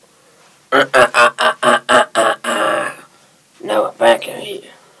Now we're back in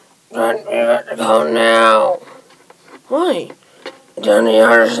here. Time to go now. Why? It's on the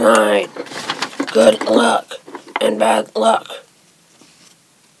other side. Good luck and bad luck.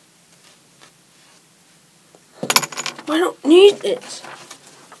 I don't need this.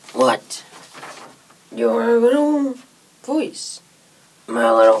 What? Your little voice.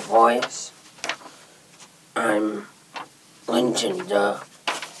 My little voice. I'm Linton, the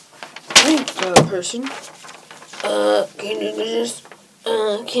person. Can you do this?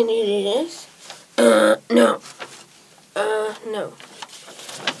 Can you do this? No. No.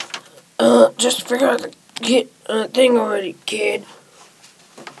 Just figure out the thing already, kid.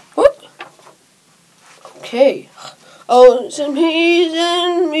 What? Okay. Oats and peas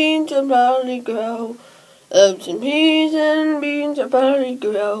and beans and barley grow. Oats and peas and beans and barley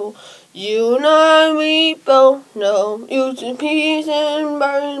grow. You and I, we both know. Oats and peas and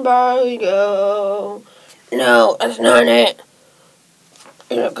barley grow. No, that's not it.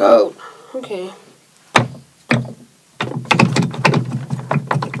 You're a goat. Okay.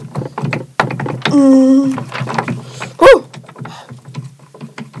 Woo!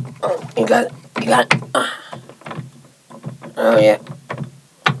 Oh, you got it. You got it. Oh, yeah.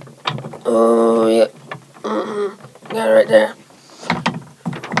 Oh, yeah. Got it right there.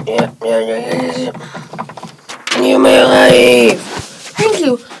 Yeah. You may leave. Thank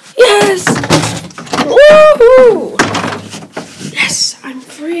you. Yes! Woohoo! Yes, I'm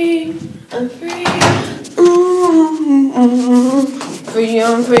free. I'm free.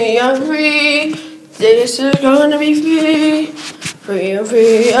 I'm free. This is gonna be free.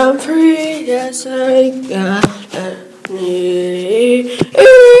 I'm free. Yes, I got it.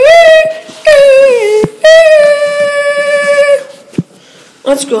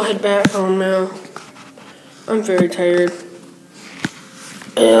 Let's go head back home now. I'm very tired.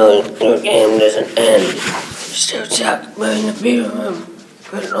 Your game doesn't end. You're still stuck behind the beer room.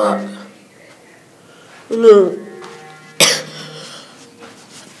 Good luck. No.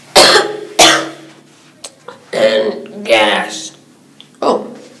 And gas.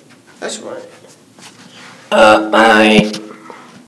 Oh, that's right. Bye.